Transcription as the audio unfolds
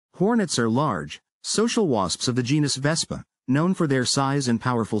Hornets are large, social wasps of the genus Vespa, known for their size and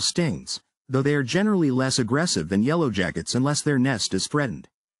powerful stings, though they are generally less aggressive than yellowjackets unless their nest is threatened.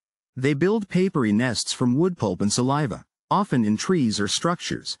 They build papery nests from wood pulp and saliva, often in trees or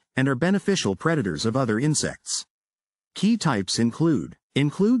structures, and are beneficial predators of other insects. Key types include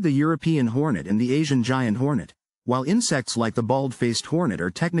the European Hornet and the Asian Giant Hornet, while insects like the Bald-faced Hornet are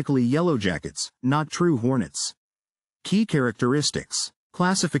technically yellowjackets, not true hornets. Key characteristics.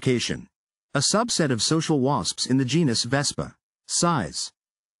 Classification. A subset of social wasps in the genus Vespa. Size.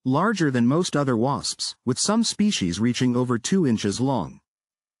 Larger than most other wasps, with some species reaching over 2 inches long.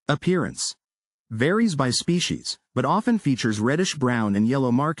 Appearance. Varies by species, but often features reddish-brown and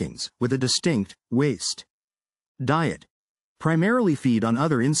yellow markings, with a distinct waist. Diet. Primarily feed on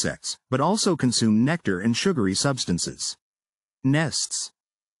other insects, but also consume nectar and sugary substances. Nests.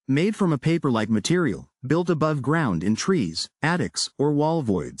 Made from a paper-like material, built above ground in trees, attics, or wall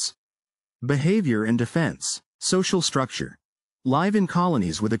voids. Behavior and defense. Social structure. Live in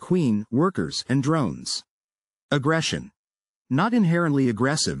colonies with a queen, workers, and drones. Aggression. Not inherently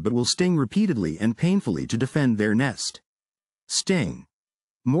aggressive but will sting repeatedly and painfully to defend their nest. Sting.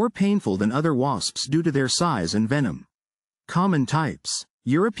 More painful than other wasps due to their size and venom. Common types.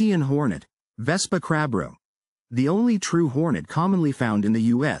 European Hornet, Vespa crabro. The only true hornet commonly found in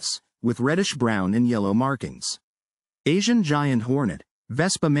the U.S., with reddish-brown and yellow markings. Asian Giant Hornet,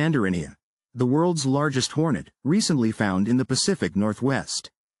 Vespa mandarinia. The world's largest hornet, recently found in the Pacific Northwest.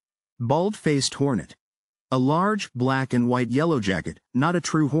 Bald-faced Hornet. A large, black and white yellowjacket, not a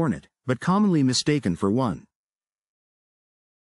true hornet, but commonly mistaken for one.